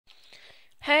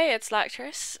Hey, it's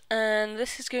Lactress, and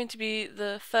this is going to be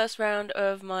the first round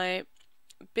of my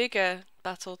bigger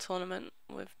battle tournament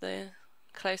with the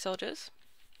clay soldiers.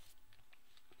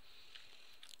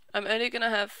 I'm only going to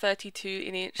have 32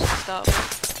 in each to start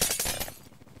with.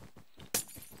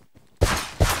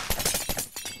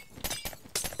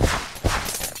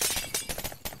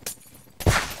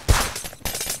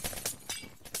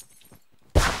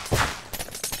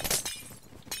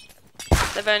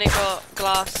 They've only got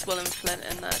glass, wool and flint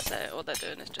in there, so all they're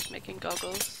doing is just making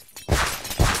goggles.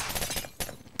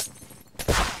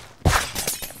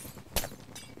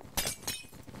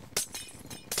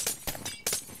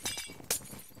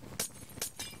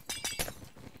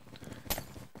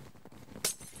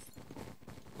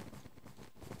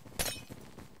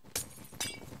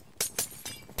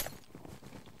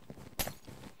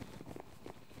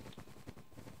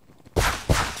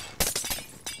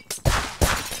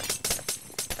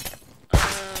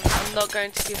 I'm not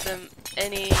going to give them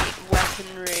any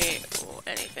weaponry or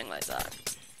anything like that.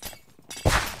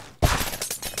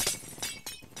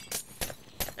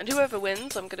 And whoever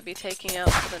wins, I'm going to be taking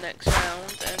out for the next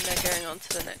round, and they're going on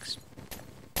to the next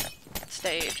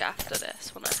stage after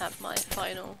this when I have my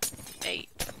final 8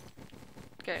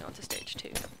 going on to stage 2.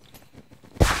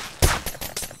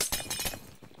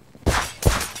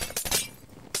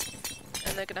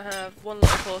 And they're going to have 1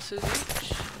 lot of horses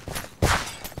each.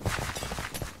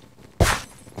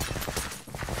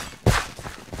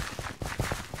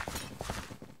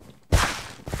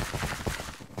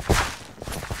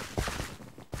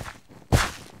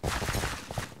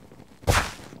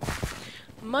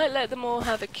 Might let them all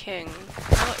have a king,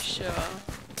 I'm not sure.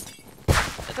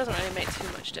 It doesn't really make too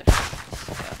much difference.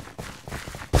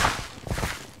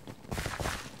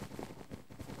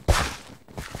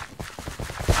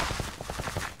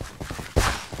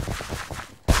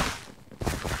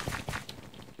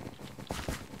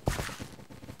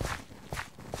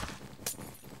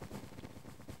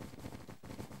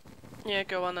 But yeah,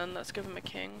 go on then, let's give him a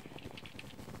king.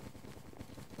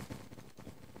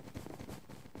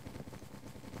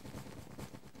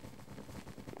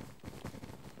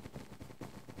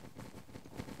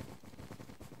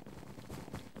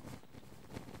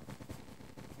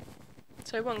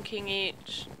 So 1 king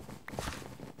each.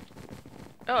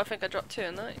 Oh, I think I dropped 2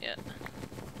 in that, yeah.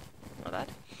 Not bad.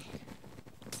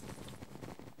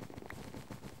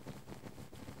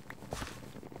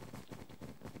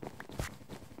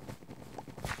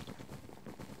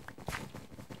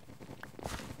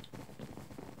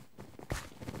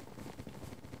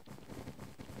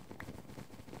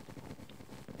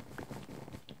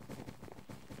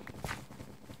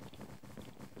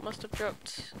 Must have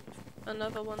dropped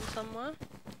another one somewhere.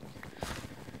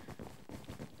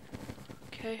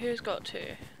 Okay, who's got 2?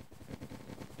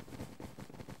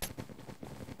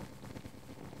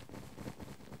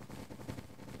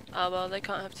 Ah, well, they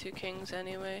can't have 2 kings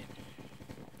anyway.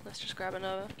 Let's just grab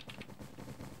another.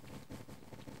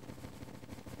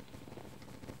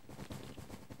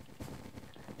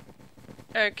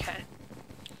 Okay.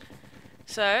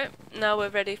 So, now we're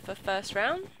ready for first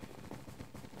round.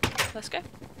 Let's go.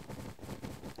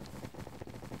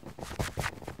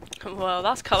 Well,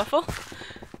 that's colourful.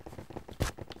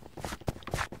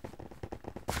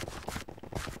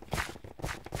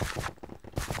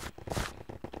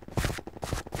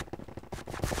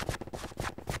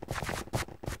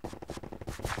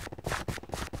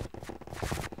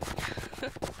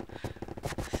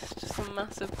 It's just a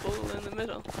massive ball in the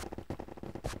middle.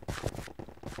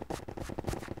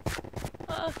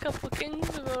 A couple of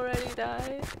kings have already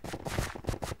died.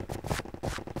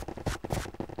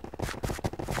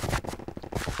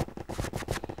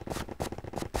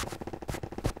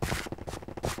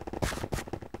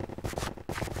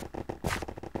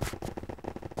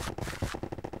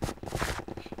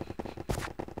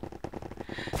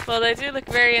 Well, they do look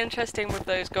very interesting with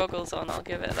those goggles on, I'll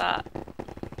give it that.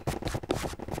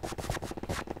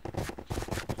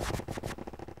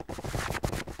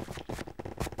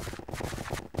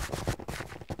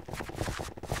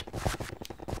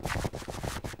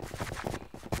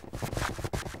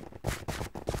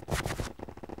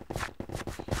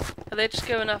 Are they just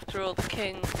going after all the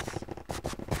kings?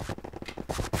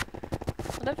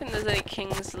 I don't think there's any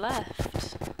kings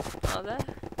left, are there?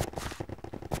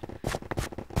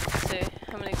 Let's see,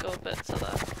 how many gold bits are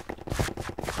there?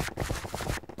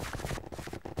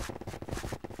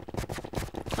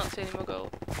 Can't see any more gold.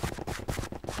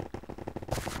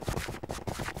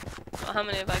 Well, how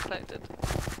many have I collected?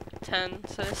 10,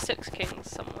 so there's 6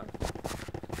 kings somewhere.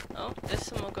 Oh, there's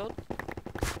some more gold.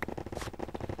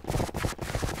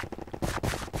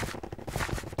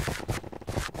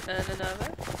 And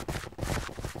another.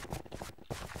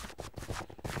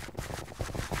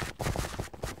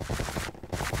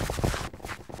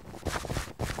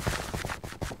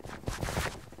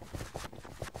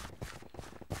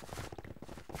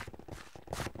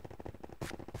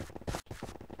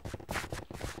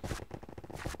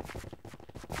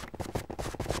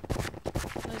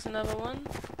 another one.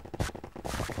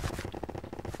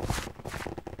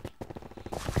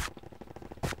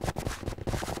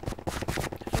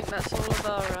 I think that's all of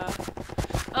our,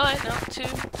 oh wait, no,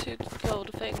 two gold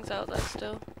things out there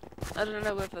still. I don't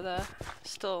know whether they're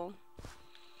still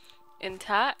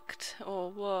intact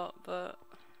or what, but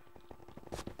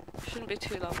it shouldn't be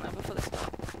too long now before they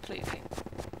start completely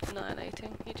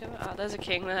annihilating each other. Ah, there's a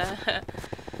king there,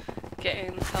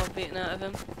 getting the hell beaten out of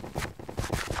him.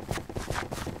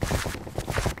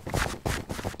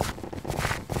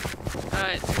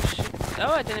 Alright, so we should...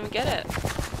 Oh, I didn't even get it.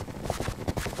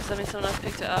 Does that mean someone else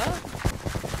picked it up?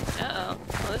 Uh-oh.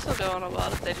 Well, this will go on a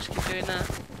while if they just keep doing that.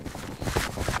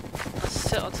 I'll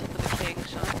sit on top of the king,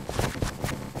 shall I?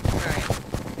 Right.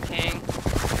 King.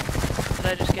 Did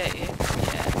I just get you?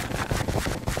 Yeah.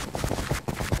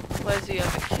 Where's the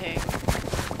other king?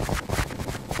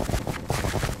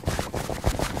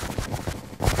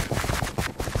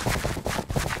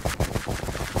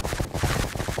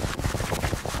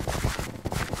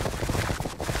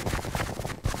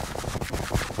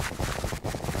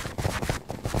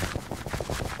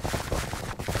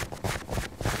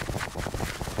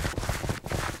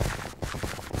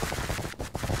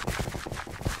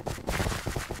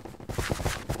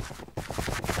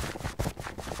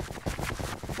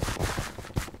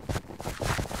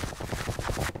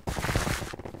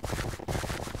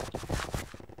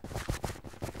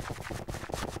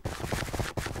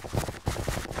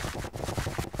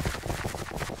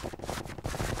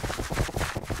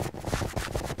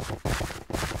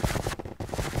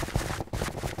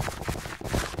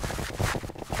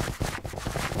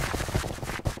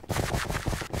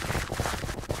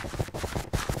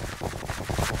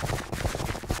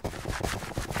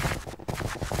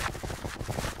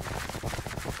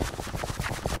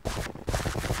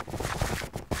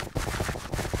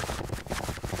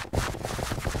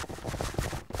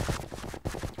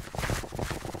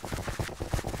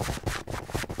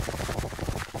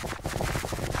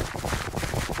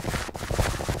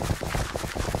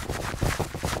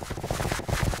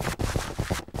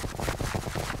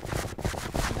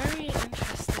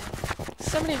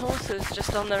 So many horses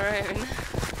just on their own.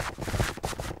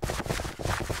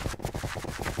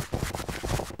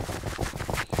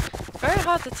 Very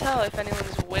hard to tell if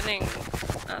anyone's winning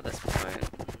at this point.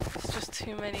 There's just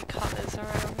too many colours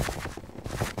around.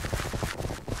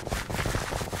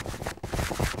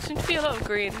 Seems to be a lot of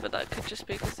green, but that could just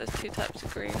be because there's two types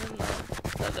of green and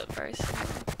they look very similar.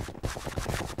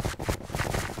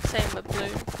 Same with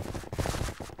blue.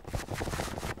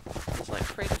 There's like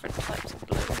 3 different types of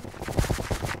blue.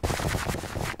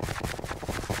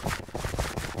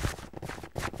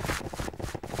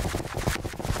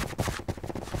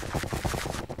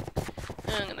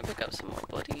 I'm gonna pick up some more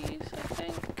bodies, I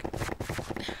think.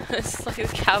 It's like the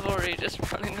cavalry just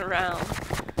running around.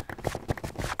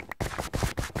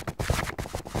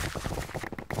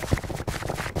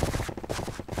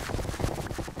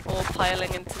 All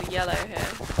piling into the yellow here.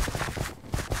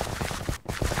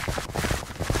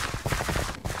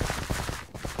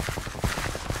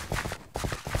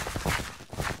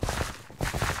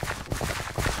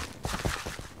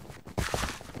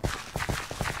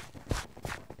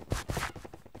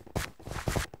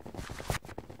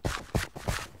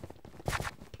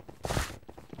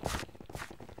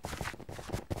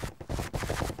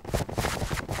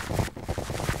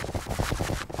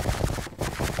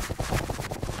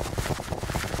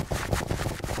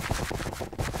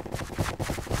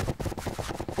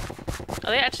 Are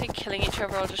they actually killing each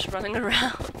other or just running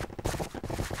around?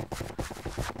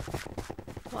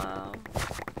 Wow.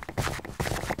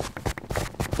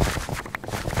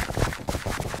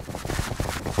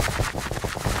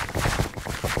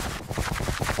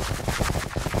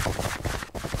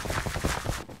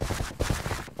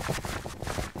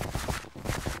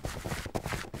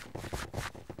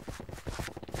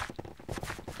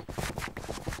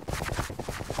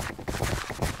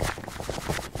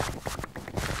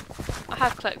 I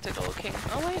have collected all king.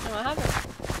 Oh wait, no I haven't.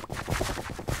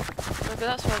 Maybe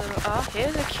that's why they're... Ah,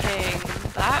 here's a king.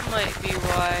 That might be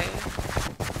why.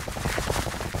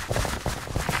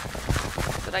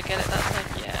 Did I get it that time?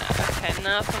 Yeah, okay,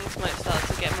 now things might start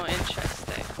to get more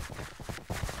interesting.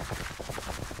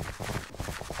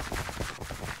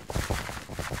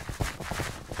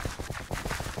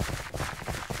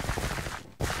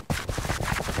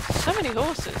 So many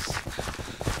horses.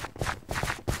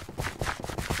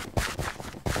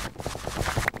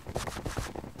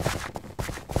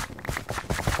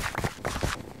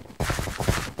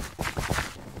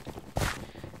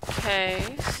 Okay,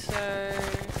 so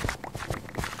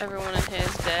everyone in here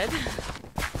is dead.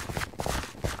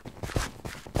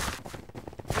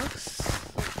 Oh,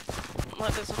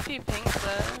 there's a few pinks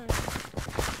there.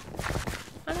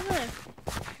 I don't know.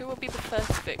 Who will be the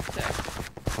first victor?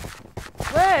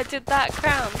 Where did that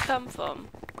crown come from?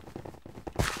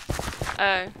 Oh,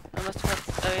 I must have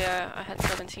had... Oh yeah, I had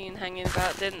 17 hanging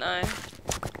about, didn't I?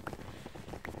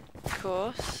 Of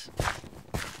course.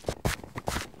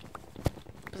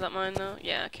 Was that mine now?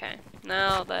 Yeah, okay.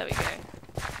 Now, there we go.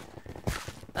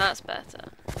 That's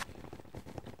better.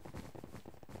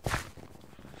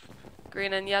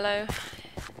 Green and yellow.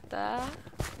 There.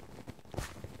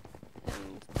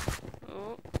 And...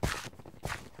 Oh.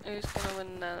 Who's gonna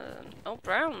win then? Oh,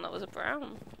 brown. That was a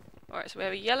brown. Alright, so we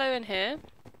have a yellow in here.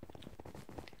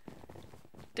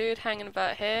 Dude hanging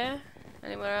about here.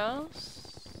 Anywhere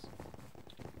else?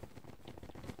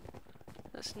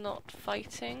 That's not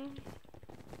fighting.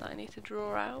 That I need to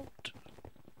draw out.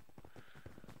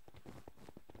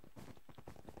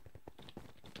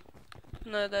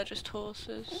 No, they're just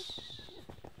horses.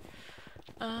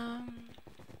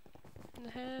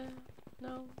 Here?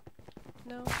 No.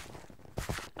 No.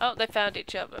 Oh, they found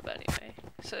each other, but anyway.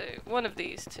 So, one of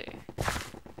these two.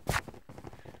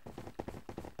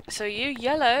 So, are you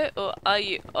yellow or are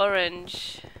you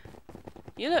orange?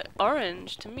 You look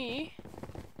orange to me.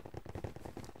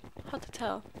 Hard to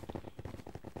tell.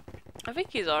 I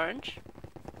think he's orange.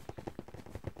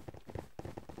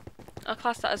 I'll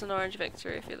class that as an orange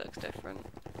victory if he looks different.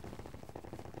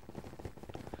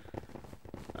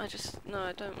 No,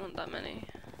 I don't want that many.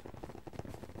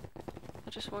 I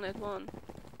just wanted one.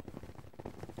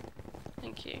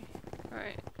 Thank you.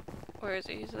 Right. Where is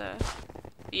he? He's there.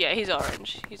 Yeah, he's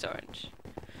orange. He's orange.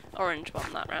 Orange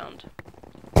won that round.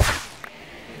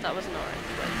 That was an orange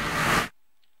win.